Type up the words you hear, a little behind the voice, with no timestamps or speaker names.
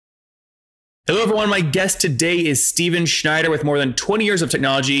Hello, everyone. My guest today is Steven Schneider with more than 20 years of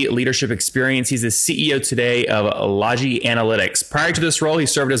technology leadership experience. He's the CEO today of Logi Analytics. Prior to this role, he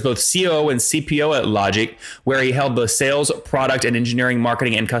served as both COO and CPO at Logi, where he held the sales, product, and engineering,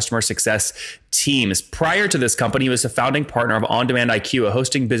 marketing, and customer success teams. Prior to this company, he was a founding partner of OnDemandIQ, a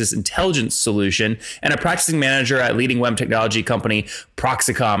hosting business intelligence solution, and a practicing manager at leading web technology company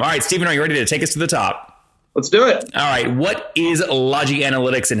Proxicom. All right, Steven, are you ready to take us to the top? Let's do it. All right. What is Logi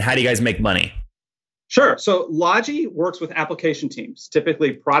Analytics and how do you guys make money? Sure. So Logi works with application teams,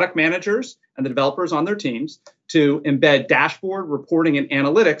 typically product managers and the developers on their teams, to embed dashboard reporting and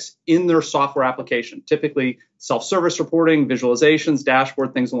analytics in their software application, typically self-service reporting, visualizations,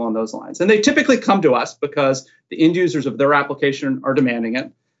 dashboard, things along those lines. And they typically come to us because the end users of their application are demanding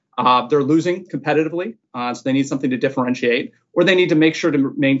it. They're losing competitively, so they need something to differentiate, or they need to make sure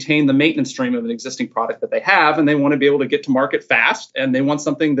to maintain the maintenance stream of an existing product that they have, and they want to be able to get to market fast, and they want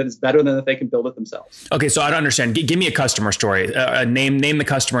something that is better than if they can build it themselves. Okay, so I don't understand. Give me a customer story. Name the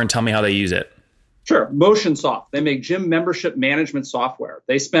customer and tell me how they use it. Sure. MotionSoft. They make gym membership management software.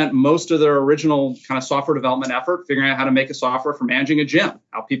 They spent most of their original kind of software development effort figuring out how to make a software for managing a gym,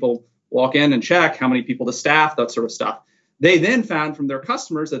 how people walk in and check, how many people to staff, that sort of stuff. They then found from their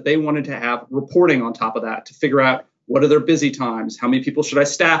customers that they wanted to have reporting on top of that to figure out what are their busy times, how many people should I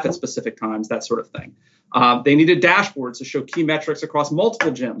staff at specific times, that sort of thing. They needed dashboards to show key metrics across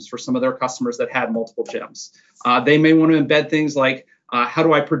multiple gyms for some of their customers that had multiple gyms. They may want to embed things like, how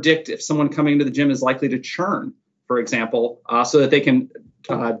do I predict if someone coming into the gym is likely to churn, for example, so that they can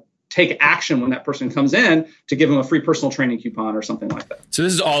take action when that person comes in to give them a free personal training coupon or something like that. So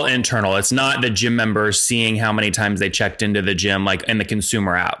this is all internal. It's not the gym members seeing how many times they checked into the gym, like in the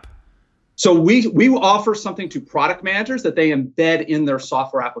consumer app. So we offer something to product managers that they embed in their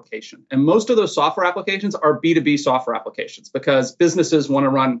software application. And most of those software applications are B2B software applications because businesses want to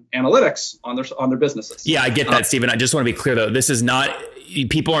run analytics on their businesses. Yeah, I get that, Steven. I just want to be clear, though. This is not,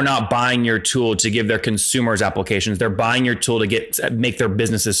 people are not buying your tool to give their consumers applications. They're buying your tool to make their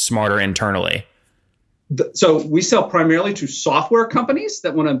businesses smarter internally. So we sell primarily to software companies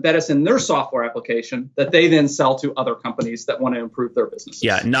that want to embed us in their software application that they then sell to other companies that want to improve their businesses.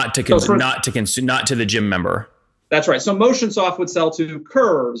 Yeah, not to the gym member. That's right. So MotionSoft would sell to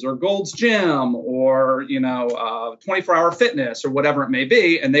Curves or Gold's Gym or 24-Hour Fitness or whatever it may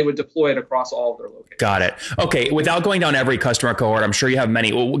be, and they would deploy it across all of their locations. Got it. Okay, without going down every customer cohort, I'm sure you have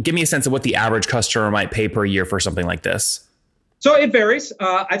many. Well, give me a sense of what the average customer might pay per year for something like this. So it varies.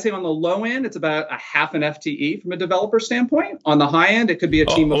 I'd say on the low end, it's about a half an FTE from a developer standpoint. On the high end, it could be a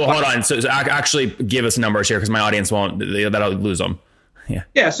team of. Well, hold on. So actually give us numbers here because my audience won't. That'll lose them. Yeah.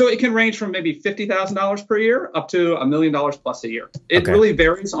 Yeah. So it can range from maybe $50,000 per year up to $1 million plus a year. It really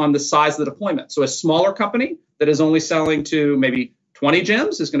varies on the size of the deployment. So a smaller company that is only selling to maybe 20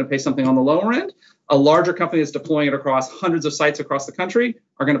 gyms is going to pay something on the lower end. A larger company that's deploying it across hundreds of sites across the country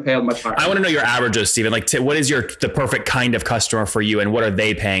are going to pay a much higher. I want to know your averages, Steven. Like, what is the perfect kind of customer for you, and what are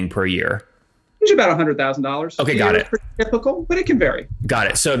they paying per year? Usually about $100,000. Okay, got it. Pretty typical, but it can vary. Got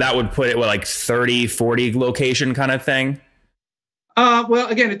it. So that would put it like 30, 40 location kind of thing? Well,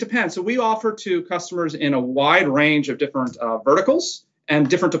 again, it depends. So we offer to customers in a wide range of different verticals and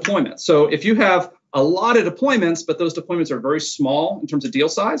different deployments. So if you have a lot of deployments, but those deployments are very small in terms of deal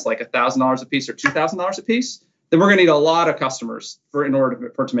size, like $1,000 a piece or $2,000 a piece, then we're going to need a lot of customers for it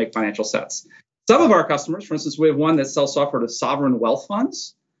to make financial sense. Some of our customers, for instance, we have one that sells software to sovereign wealth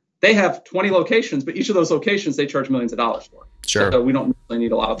funds. They have 20 locations, but each of those locations they charge millions of dollars for. Sure. So we don't really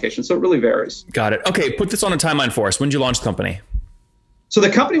need a lot of locations. So it really varies. Got it. Okay, put this on a timeline for us. When did you launch the company? So the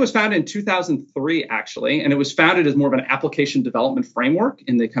company was founded in 2003, actually, and it was founded as more of an application development framework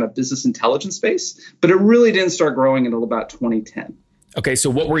in the kind of business intelligence space, but it really didn't start growing until about 2010. Okay, so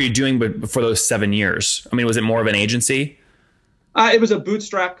what were you doing for those 7 years? I mean, was it more of an agency? It was a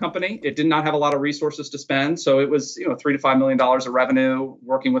bootstrap company. It did not have a lot of resources to spend, so it was $3 to $5 million of revenue,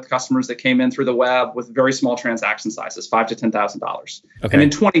 working with customers that came in through the web with very small transaction sizes, $5,000 to $10,000. Okay. And in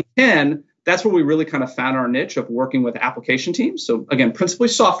 2010. That's where we really kind of found our niche of working with application teams. So again, principally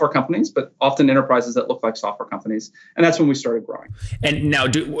software companies, but often enterprises that look like software companies. And that's when we started growing. And now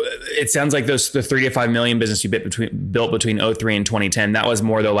it sounds like the 3 to 5 million business you built between 2003 and 2010, that was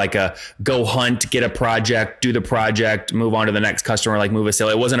more though like a go hunt, get a project, do the project, move on to the next customer, like move a sale.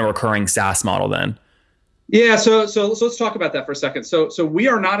 It wasn't a recurring SaaS model then. Yeah. So let's talk about that for a second. So we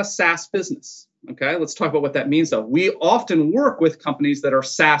are not a SaaS business. Okay, let's talk about what that means, though. We often work with companies that are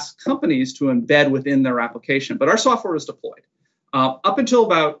SaaS companies to embed within their application, but our software is deployed. Up until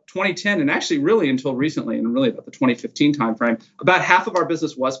about 2010, and actually really until recently, and really about the 2015 timeframe, about half of our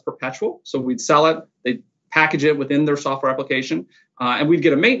business was perpetual. So we'd sell it, they'd package it within their software application. And we'd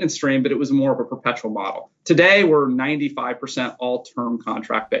get a maintenance stream, but it was more of a perpetual model. Today, we're 95% all term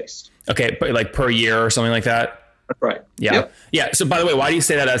contract based. Okay, like per year or something like that? That's right. Yeah. Yep. Yeah. So by the way, why do you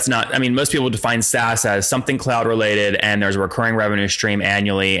say that that's not, I mean, most people define SaaS as something cloud related and there's a recurring revenue stream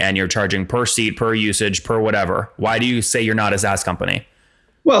annually and you're charging per seat, per usage, per whatever. Why do you say you're not a SaaS company?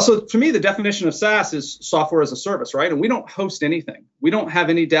 Well, so to me, the definition of SaaS is software as a service, right? And we don't host anything. We don't have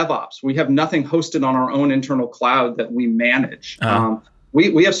any DevOps. We have nothing hosted on our own internal cloud that we manage.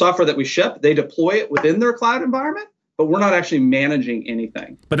 We have software that we ship. They deploy it within their cloud environment, but we're not actually managing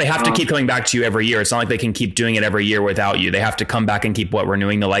anything. But they have to keep coming back to you every year. It's not like they can keep doing it every year without you. They have to come back and keep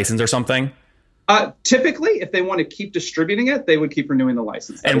renewing the license or something? Typically, if they want to keep distributing it, they would keep renewing the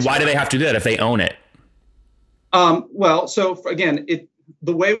license. And why do they have to do that if they own it? Well, so again,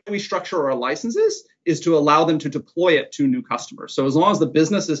 the way we structure our licenses is to allow them to deploy it to new customers. So as long as the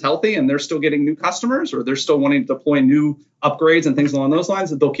business is healthy and they're still getting new customers or they're still wanting to deploy new upgrades and things along those lines,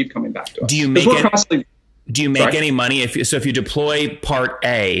 they'll keep coming back to us. Do you make any money if you deploy part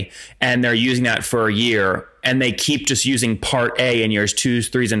A and they're using that for a year and they keep just using part A in years 2,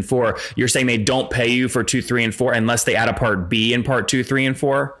 3, and 4? You're saying they don't pay you for 2, 3, and 4 unless they add a part B in part 2, 3, and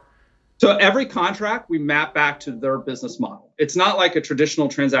 4? So every contract we map back to their business model. It's not like a traditional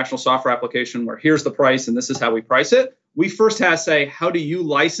transactional software application where here's the price and this is how we price it. We first have to say, how do you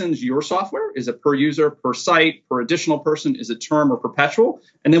license your software? Is it per user, per site, per additional person? Is it term or perpetual?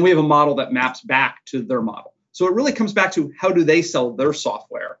 And then we have a model that maps back to their model. So it really comes back to how do they sell their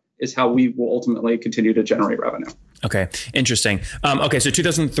software is how we will ultimately continue to generate revenue. Okay, interesting. Okay, so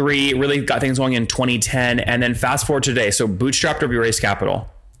 2003 really got things going in 2010, and then fast forward today. So bootstrapped or you raised capital?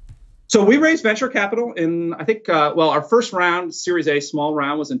 So we raised venture capital in, I think, our first round, Series A, small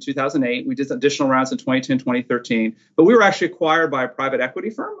round, was in 2008. We did additional rounds in 2010, 2013. But we were actually acquired by a private equity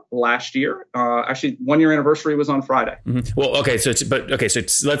firm last year. Actually, 1 year anniversary was on Friday. Mm-hmm. Well, okay, so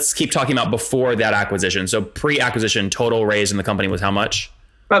let's keep talking about before that acquisition. So pre-acquisition, total raised in the company was how much?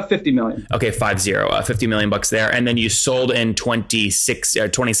 About 50 million. Okay, 50 million bucks there. And then you sold in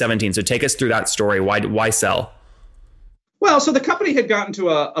 2017. So take us through that story. Why sell? Well, so the company had gotten to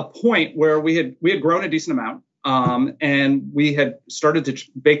a point where we had grown a decent amount, and we had started to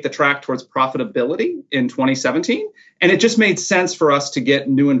bake the track towards profitability in 2017. And it just made sense for us to get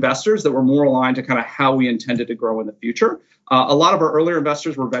new investors that were more aligned to kind of how we intended to grow in the future. A lot of our earlier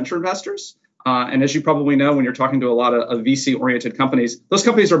investors were venture investors. And as you probably know, when you're talking to a lot of VC-oriented companies, those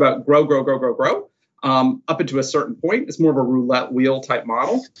companies are about grow, up into a certain point. It's more of a roulette wheel type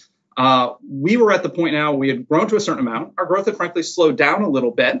model. We were at the point now we had grown to a certain amount. Our growth had frankly slowed down a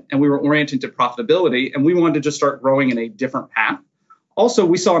little bit, and we were oriented to profitability, and we wanted to just start growing in a different path. Also,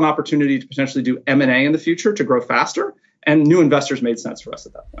 we saw an opportunity to potentially do M&A in the future to grow faster, and new investors made sense for us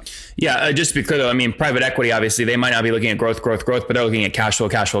at that point. Yeah, just because, I mean, private equity, obviously, they might not be looking at growth, but they're looking at cash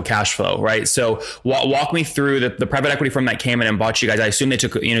flow, right? So walk me through the private equity firm that came in and bought you guys. I assume they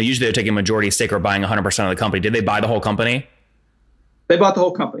took, usually they're taking a majority stake or buying 100% of the company. Did they buy the whole company? They bought the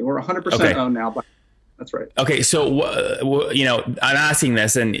whole company. We're 100% owned now. That's right. Okay. So, I'm asking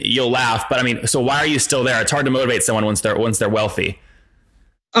this and you'll laugh, but I mean, so why are you still there? It's hard to motivate someone once they're wealthy.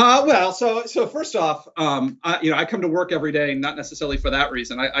 Well, so first off, I come to work every day, not necessarily for that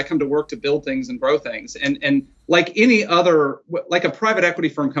reason. I come to work to build things and grow things. And like any other, like a private equity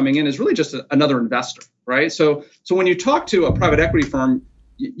firm coming in is really just another investor, right? So when you talk to a private equity firm,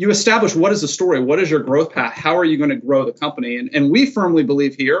 you establish what is the story, what is your growth path, how are you going to grow the company? And we firmly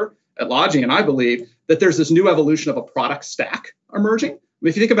believe here at Logi, and I believe that there's this new evolution of a product stack emerging. I mean,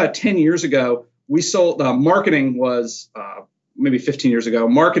 if you think about 10 years ago, we sold marketing was maybe 15 years ago,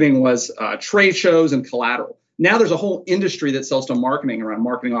 marketing was trade shows and collateral. Now there's a whole industry that sells to marketing around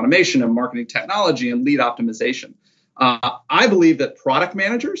marketing automation and marketing technology and lead optimization. I believe that product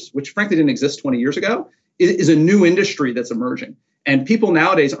managers, which frankly didn't exist 20 years ago, is a new industry that's emerging. And people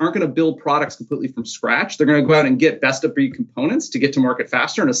nowadays aren't going to build products completely from scratch. They're going to go out and get best of breed components to get to market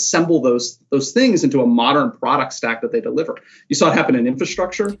faster and assemble those things into a modern product stack that they deliver. You saw it happen in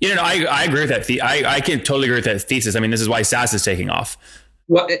infrastructure. I agree with that. I can totally agree with that thesis. I mean, this is why SaaS is taking off.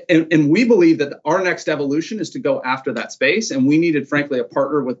 Well, and we believe that our next evolution is to go after that space. And we needed, frankly, a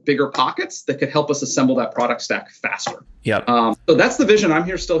partner with bigger pockets that could help us assemble that product stack faster. Yep. So that's the vision.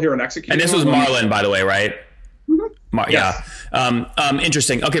 I'm still here and executing. And this was Marlin, by the way, right? Yes. Yeah.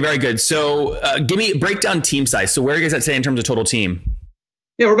 Interesting. Okay. Very good. So break down team size. So where are you guys at today in terms of total team?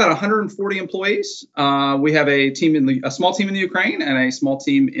 Yeah, we're about 140 employees. We have a small team in the Ukraine and a small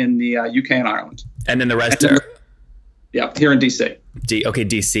team in the UK and Ireland. And then the rest are? Yeah, here in DC.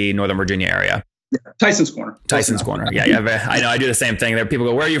 DC, Northern Virginia area. Tyson's Corner. Tyson's Corner. Yeah, I know. I do the same thing. There, people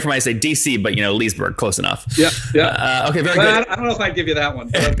go, "Where are you from?" I say DC, but Leesburg, close enough. Yeah, yeah. Okay, very good. I don't know if I'd give you that one.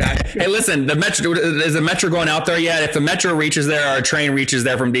 But okay. Hey, listen, is the metro going out there yet? If the metro reaches there or a train reaches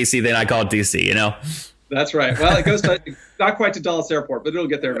there from DC, then I call it DC. That's right. Well, it goes to not quite to Dulles Airport, but it'll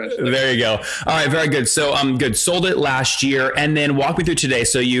get there eventually. There you go. All right, very good. So, good. Sold it last year, and then walk me through today.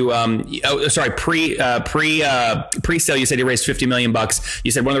 So you, pre-sale, you said you raised $50 million.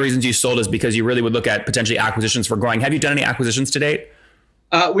 You said one of the reasons you sold is because you really would look at potentially acquisitions for growing. Have you done any acquisitions to date?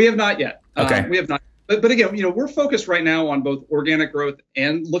 We have not yet. Okay. We have not. But again, we're focused right now on both organic growth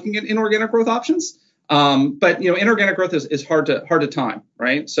and looking at inorganic growth options. But inorganic growth is hard to time,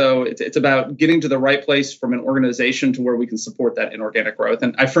 right? So it's about getting to the right place from an organization to where we can support that inorganic growth,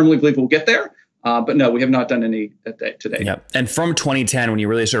 and I firmly believe we'll get there. But no, we have not done any today. Yeah. And from 2010, when you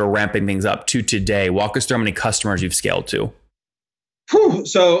really started ramping things up to today, walk us through how many customers you've scaled to. Whew.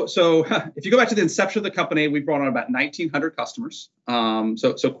 So if you go back to the inception of the company, we brought on about 1,900 customers.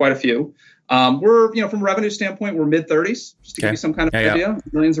 So quite a few. We're from a revenue standpoint, we're mid-30s, just to give you some kind of idea,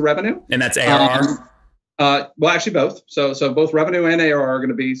 millions of revenue. And that's ARR. Well, actually both. So both revenue and ARR are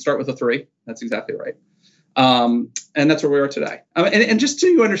going to start with a 3. That's exactly right. And that's where we are today. And just so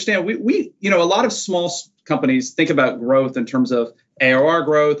you understand, we a lot of small companies think about growth in terms of ARR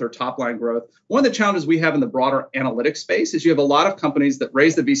growth or top line growth. One of the challenges we have in the broader analytics space is you have a lot of companies that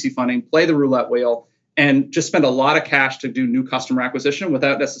raise the VC funding, play the roulette wheel, and just spend a lot of cash to do new customer acquisition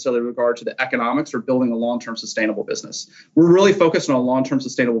without necessarily regard to the economics or building a long-term sustainable business. We're really focused on a long-term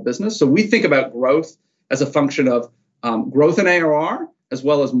sustainable business. So we think about growth as a function of growth in ARR as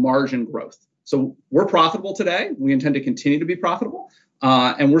well as margin growth. So we're profitable today. We intend to continue to be profitable,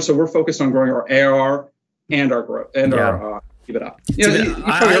 and we're focused on growing our ARR and our growth and our EBITDA. You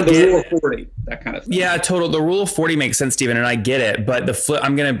probably heard the rule of 40, that kind of thing. Yeah, total. The rule of 40 makes sense, Stephen, and I get it. But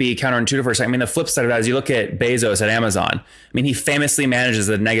I'm going to be counterintuitive for a second. I mean, the flip side of that is you look at Bezos at Amazon. I mean, he famously manages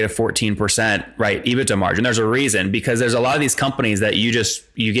a negative 14%, right, EBITDA margin. There's a reason, because there's a lot of these companies that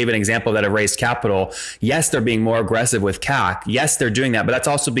you gave an example that have raised capital. Yes, they're being more aggressive with CAC. Yes, they're doing that, but that's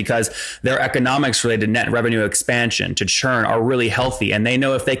also because their economics related to net revenue expansion, to churn, are really healthy, and they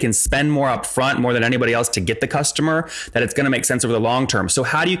know if they can spend more upfront, more than anybody else, to get the customer, that it's going to make sense over the long term. So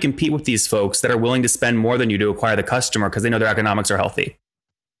how do you compete with these folks that are willing to spend more than you to acquire the customer because they know their economics are healthy?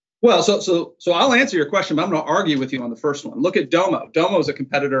 Well, so I'll answer your question, but I'm going to argue with you on the first one. Look at Domo. Domo is a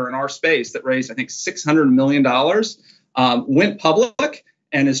competitor in our space that raised, I think, $600 million, went public,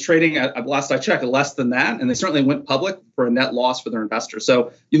 and is trading at, last I checked, less than that. And they certainly went public for a net loss for their investors.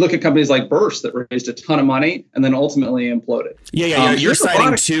 So you look at companies like Burst that raised a ton of money and then ultimately imploded. Yeah. You're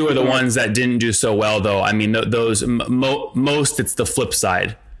citing two of the ones that didn't do so well, though. I mean, those most, it's the flip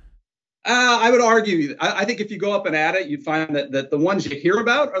side. I would argue, I think if you go up and at it, you'd find that the ones you hear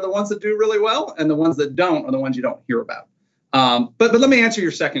about are the ones that do really well, and the ones that don't are the ones you don't hear about. But let me answer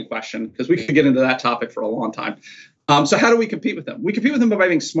your second question, because we could get into that topic for a long time. So how do we compete with them? We compete with them by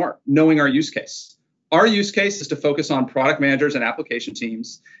being smart, knowing our use case. Our use case is to focus on product managers and application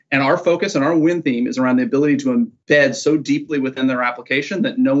teams. And our focus and our win theme is around the ability to embed so deeply within their application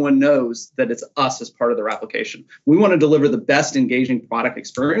that no one knows that it's us as part of their application. We want to deliver the best engaging product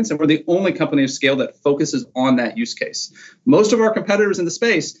experience, and we're the only company of scale that focuses on that use case. Most of our competitors in the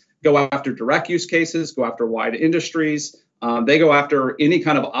space go after direct use cases, go after wide industries. They go after any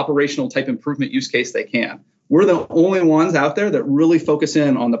kind of operational type improvement use case they can. We're the only ones out there that really focus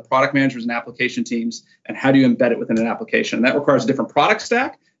in on the product managers and application teams and how do you embed it within an application. And that requires a different product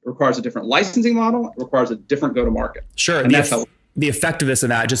stack. It requires a different licensing model. It requires a different go-to-market. Sure. And that's how the effectiveness of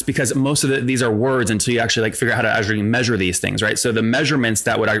that, just because most of these are words until you actually figure out how to actually measure these things, right? So the measurements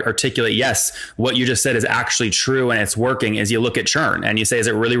that would articulate, yes, what you just said is actually true and it's working, is you look at churn and you say, is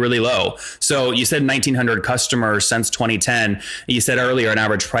it really, really low? So you said 1,900 customers since 2010. You said earlier an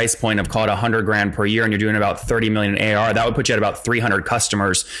average price point of call it $100,000 per year, and you're doing about 30 million in ARR. That would put you at about 300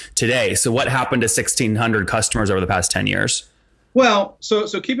 customers today. So what happened to 1,600 customers over the past 10 years? Well,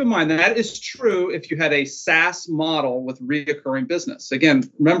 so keep in mind that is true if you had a SaaS model with reoccurring business. Again,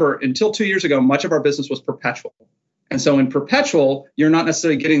 remember, until 2 years ago, much of our business was perpetual. And so in perpetual, you're not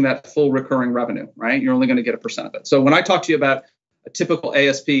necessarily getting that full recurring revenue, right? You're only going to get a percent of it. So when I talk to you about a typical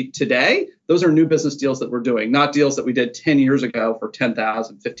ASP today, those are new business deals that we're doing, not deals that we did 10 years ago for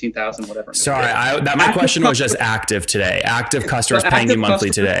 10,000, 15,000, whatever. Sorry, my question was just active today. Active customers paying you monthly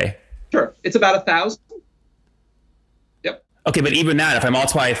today. Sure. It's about 1,000. Okay, but even that, if I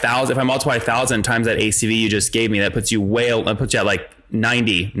multiply 1,000 times that ACV you just gave me, that puts you at like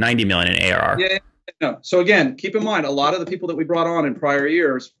 90 million in ARR. Yeah. No. So again, keep in mind, a lot of the people that we brought on in prior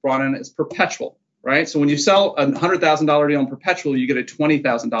years brought in as perpetual, right? So when you sell a $100,000 deal in perpetual, you get a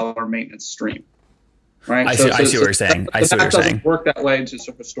 $20,000 maintenance stream. right? I see what you're saying. I see what you're saying. Doesn't work that way. It's just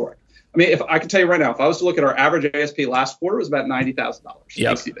historic. I mean, if I can tell you right now, if I was to look at our average ASP last quarter, it was about $90,000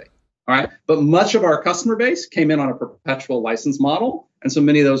 ACV. All right. But much of our customer base came in on a perpetual license model. And so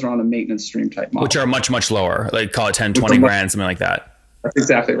many of those are on a maintenance stream type model. Which are much, much lower. Like call it 10, 20 grand, something like that. That's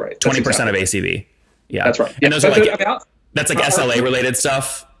exactly right. 20% exactly of ACV. Yeah. That's right. And those are like, that's like SLA related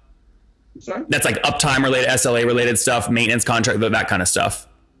stuff. Sorry? That's like uptime related, SLA related stuff, maintenance contract, that kind of stuff.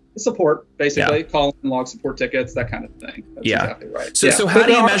 Support, basically, call and log support tickets, that kind of thing. That's exactly right. So how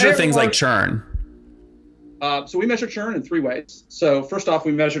do you measure things like churn? So we measure churn in 3 ways. So first off,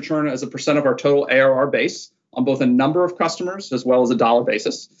 we measure churn as a percent of our total ARR base on both a number of customers as well as a dollar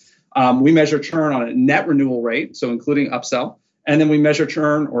basis. We measure churn on a net renewal rate, so including upsell. And then we measure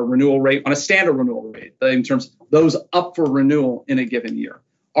churn or renewal rate on a standard renewal rate in terms of those up for renewal in a given year.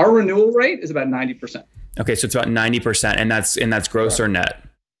 Our renewal rate is about 90%. Okay, so it's about 90%, and that's gross or net?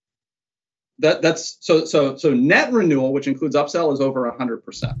 That's so net renewal, which includes upsell, is over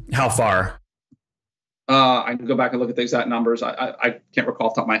 100%. How far? I can go back and look at the exact numbers. I can't recall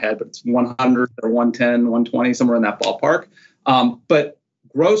off the top of my head, but it's 100 or 110, 120, somewhere in that ballpark. But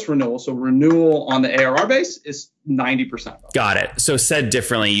gross renewal, so renewal on the ARR base, is 90%. Got it. So said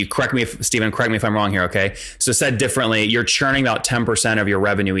differently, Stephen, correct me if I'm wrong here, okay? So said differently, you're churning about 10% of your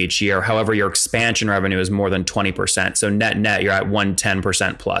revenue each year. However, your expansion revenue is more than 20%. So net, you're at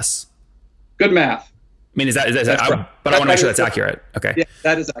 110% plus. Good math. I mean, but I want to make sure that's accurate. Okay. Yeah,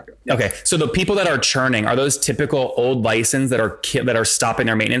 that is accurate. Yes. Okay. So the people that are churning, are those typical old license that are stopping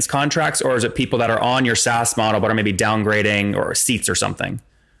their maintenance contracts, or is it people that are on your SaaS model but are maybe downgrading or seats or something?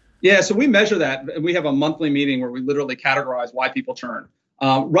 Yeah. So we measure that, and we have a monthly meeting where we literally categorize why people churn.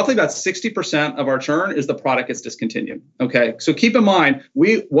 Roughly about 60% of our churn is the product gets discontinued. Okay. So keep in mind,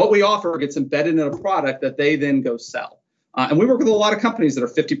 what we offer gets embedded in a product that they then go sell. And we work with a lot of companies that are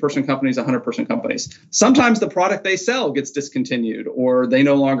 50-person companies, 100-person companies. Sometimes the product they sell gets discontinued or they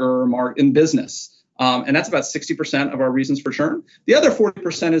no longer are in business. And that's about 60% of our reasons for churn. The other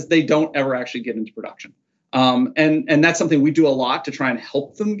 40% is they don't ever actually get into production. And that's something we do a lot to try and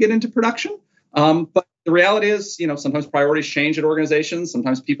help them get into production. But the reality is, sometimes priorities change at organizations.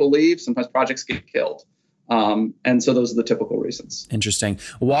 Sometimes people leave. Sometimes projects get killed. And so those are the typical reasons. Interesting.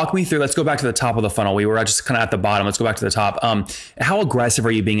 Walk me through, let's go back to the top of the funnel. We were just kind of at the bottom. Let's go back to the top. How aggressive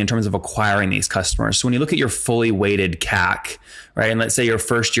are you being in terms of acquiring these customers? So when you look at your fully weighted CAC, right? And let's say your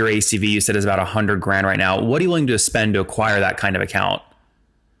first year ACV, you said is about 100 grand right now. What are you willing to spend to acquire that kind of account?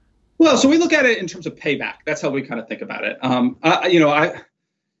 Well, so we look at it in terms of payback. That's how we kind of think about it.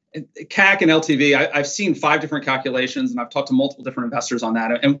 CAC and LTV, I've seen 5 different calculations, and I've talked to multiple different investors on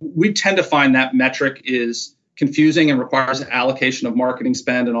that. And we tend to find that metric is confusing and requires allocation of marketing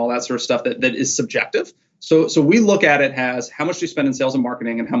spend and all that sort of stuff that is subjective. So we look at it as how much do we spend in sales and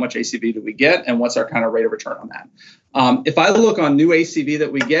marketing and how much ACV do we get and what's our kind of rate of return on that. If I look on new ACV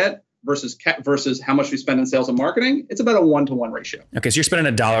that we get versus how much we spend in sales and marketing, it's about a 1-to-1 ratio. Okay, so you're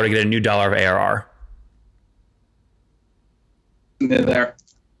spending $1 to get a new $1 of ARR. There.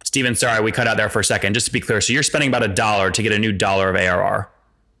 Stephen, sorry, we cut out there for a second. Just to be clear, so you're spending about $1 to get a new $1 of ARR.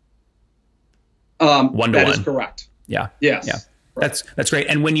 1-to-1. That is correct. Yeah. Yes. Yeah. That's great.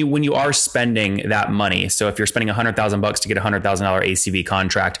 And when you are spending that money, so if you're spending $100,000 to get a $100,000 ACV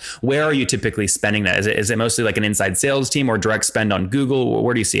contract, where are you typically spending that? Is it mostly like an inside sales team or direct spend on Google?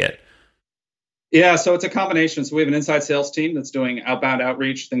 Where do you see it? Yeah, so it's a combination. So we have an inside sales team that's doing outbound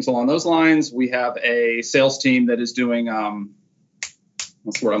outreach, things along those lines. We have a sales team that is doing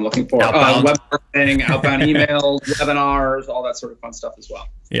what's the word I'm looking for? Web marketing, outbound emails, webinars, all that sort of fun stuff as well.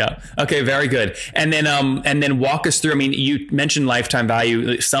 Yeah. Okay. Very good. And then walk us through. I mean, you mentioned lifetime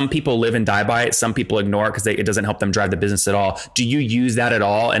value. Some people live and die by it. Some people ignore it because it doesn't help them drive the business at all. Do you use that at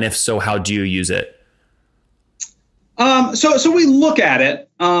all? And if so, how do you use it? So we look at it.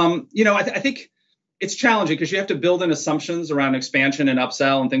 I think it's challenging because you have to build in assumptions around expansion and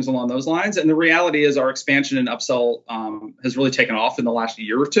upsell and things along those lines. And the reality is our expansion and upsell has really taken off in the last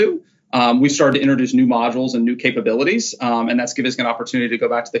year or two. We started to introduce new modules and new capabilities, and that's given us an opportunity to go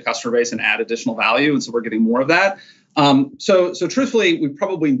back to the customer base and add additional value. And so we're getting more of that. So truthfully, we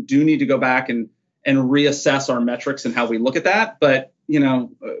probably do need to go back and reassess our metrics and how we look at that. But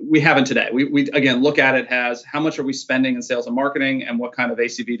we haven't today. We again look at it as how much are we spending in sales and marketing, and what kind of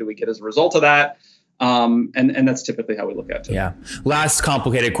ACV do we get as a result of that. And that's typically how we look at it. Yeah. Last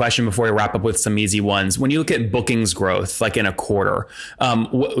complicated question before we wrap up with some easy ones. When you look at bookings growth, like in a quarter,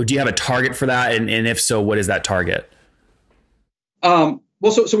 do you have a target for that? And if so, what is that target? Well,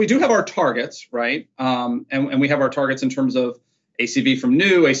 so we do have our targets, right? And we have our targets in terms of ACV from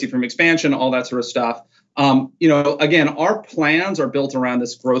new, ACV from expansion, all that sort of stuff. Again, our plans are built around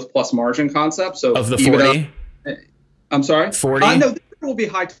this growth plus margin concept. So of the 40, I'm sorry, 40. No, this year will be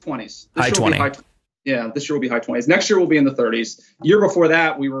high 20s. High 20. This year will be high 20s. Next year will be in the 30s. Year before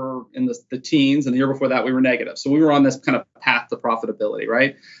that, we were in the teens, and the year before that, we were negative. So we were on this kind of path to profitability,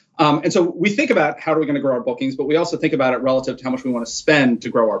 right? And so we think about how are we going to grow our bookings, but we also think about it relative to how much we want to spend to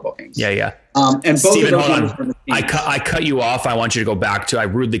grow our bookings. Yeah. And both Steven, of those hold numbers on. are the teens. I cut you off. I want you to go back to, I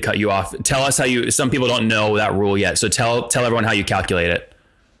rudely cut you off. Tell us how some people don't know that rule yet. So tell everyone how you calculate it.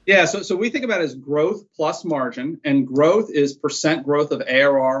 Yeah, so we think about it as growth plus margin, and growth is % growth of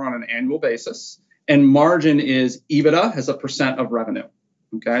ARR on an annual basis, and margin is EBITDA as a % of revenue.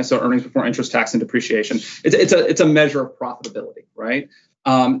 Okay, so earnings before interest, tax, and depreciation. It's a measure of profitability, right?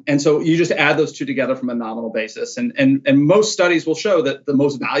 And so you just add those two together from a nominal basis, and most studies will show that the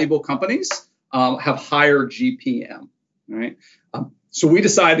most valuable companies have higher GPM, right? So we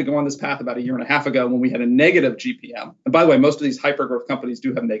decided to go on this path about a year and a half ago when we had a negative GPM. And by the way, most of these hyper-growth companies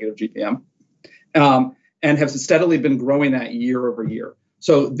do have negative GPM, and have steadily been growing that year over year.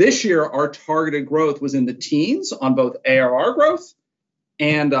 So this year, our targeted growth was in the teens on both ARR growth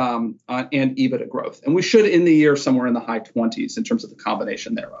and EBITDA growth. And we should end the year somewhere in the high 20s in terms of the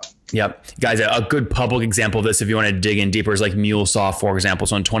combination thereof. Yep. Guys, a good public example of this, if you want to dig in deeper, is like MuleSoft, for example.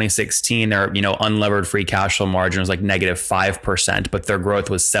 So in 2016, their unlevered free cash flow margin was like negative 5%, but their growth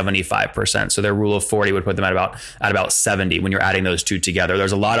was 75%. So their rule of 40 would put them at about 70 when you're adding those two together.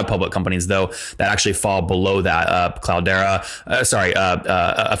 There's a lot of public companies, though, that actually fall below that. Cloudera,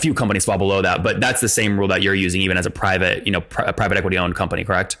 a few companies fall below that, but that's the same rule that you're using even as a private equity owned company,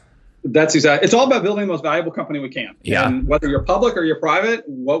 correct? That's exactly. It's all about building the most valuable company we can. Yeah. And whether you're public or you're private,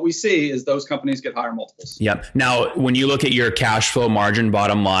 what we see is those companies get higher multiples. Yep. Now, when you look at your cash flow margin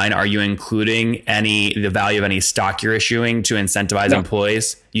bottom line, are you including the value of any stock you're issuing to incentivize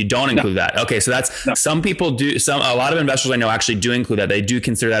employees? You don't include that. Okay. So that's some people do. A lot of investors I know actually do include that. They do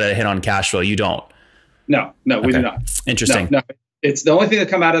consider that a hit on cash flow. You don't. No, we do not. Interesting. No. It's the only thing that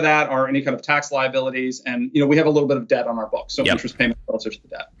come out of that are any kind of tax liabilities. And, we have a little bit of debt on our books. So interest payment relative to the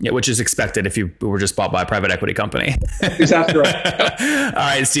debt. Yeah, which is expected if you were just bought by a private equity company. Exactly right. All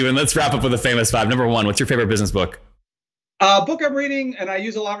right, Steven, let's wrap up with the famous five. Number one, what's your favorite business book? Book I'm reading and I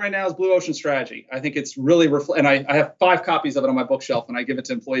use a lot right now is Blue Ocean Strategy. I think it's really, and I have 5 copies of it on my bookshelf, and I give it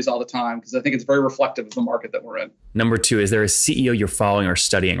to employees all the time because I think it's very reflective of the market that we're in. Number 2, is there a CEO you're following or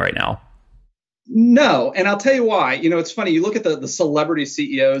studying right now? No. And I'll tell you why. It's funny. You look at the celebrity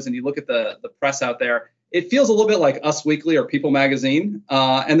CEOs and you look at the press out there. It feels a little bit like Us Weekly or People Magazine.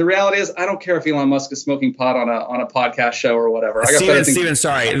 And the reality is, I don't care if Elon Musk is smoking pot on a podcast show or whatever. Steven,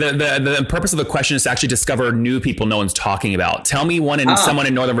 sorry. The purpose of the question is to actually discover new people no one's talking about. Tell me someone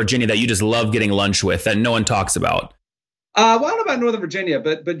in Northern Virginia that you just love getting lunch with that no one talks about. Well, I don't know about Northern Virginia,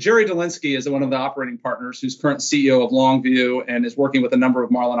 but Jerry Delinsky is one of the operating partners who's current CEO of Longview and is working with a number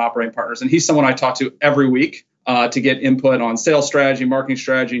of Marlin operating partners. And he's someone I talk to every week to get input on sales strategy, marketing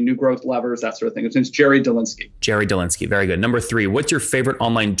strategy, new growth levers, that sort of thing. His name's Jerry Delinsky. Jerry Delinsky. Very good. Number 3, what's your favorite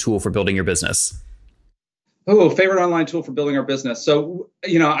online tool for building your business? Oh, favorite online tool for building our business. So,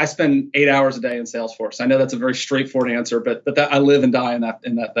 I spend 8 hours a day in Salesforce. I know that's a very straightforward answer, but that I live and die in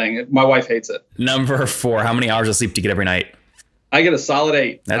that thing. My wife hates it. Number 4, how many hours of sleep do you get every night? I get a solid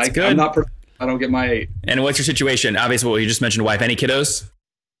 8. That's good. I'm not perfect. I don't get my 8. And what's your situation? Obviously, you just mentioned wife. Any kiddos?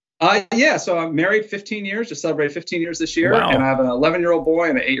 Yeah. So I'm married 15 years, just celebrated 15 years this year. Wow. And I have an 11-year-old boy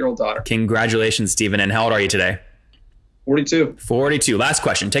and an 8-year-old daughter. Congratulations, Steven. And how old are you today? 42. 42. Last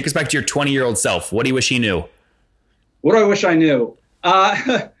question. Take us back to your 20-year-old self. What do you wish he knew? What do I wish I knew?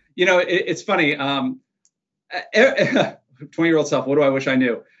 It's funny. 20-year-old self, what do I wish I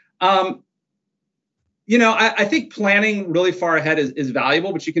knew? I think planning really far ahead is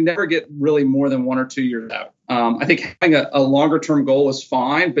valuable, but you can never get really more than 1 or 2 years out. I think having a longer term goal is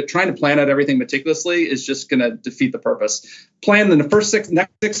fine, but trying to plan out everything meticulously is just going to defeat the purpose. Plan in the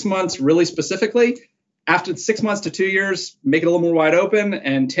next 6 months really specifically. After 6 months to 2 years, make it a little more wide open,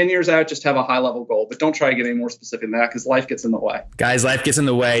 and 10 years out, just have a high level goal. But don't try to get any more specific than that because life gets in the way. Guys, life gets in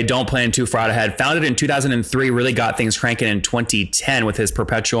the way. Don't plan too far out ahead. Founded in 2003, really got things cranking in 2010 with his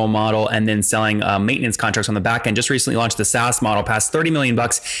perpetual model and then selling maintenance contracts on the back end. Just recently launched the SaaS model, passed $30 million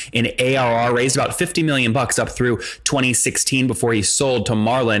in ARR, raised about $50 million up through 2016 before he sold to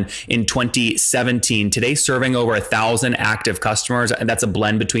Marlin in 2017. Today, serving over 1,000 active customers. And that's a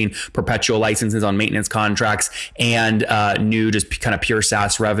blend between perpetual licenses on maintenance contracts and new, just kind of pure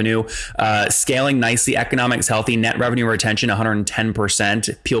SaaS revenue. Scaling nicely, economics healthy, net revenue retention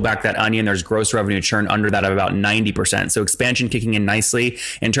 110%. Peel back that onion, there's gross revenue churn under that of about 90%. So expansion kicking in nicely.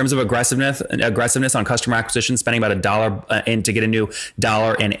 In terms of aggressiveness on customer acquisition, spending about $1 in to get a new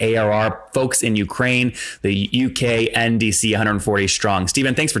dollar in ARR. Folks in Ukraine, the UK, NDC 140 strong.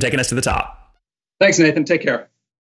 Steven, thanks for taking us to the top. Thanks, Nathan. Take care.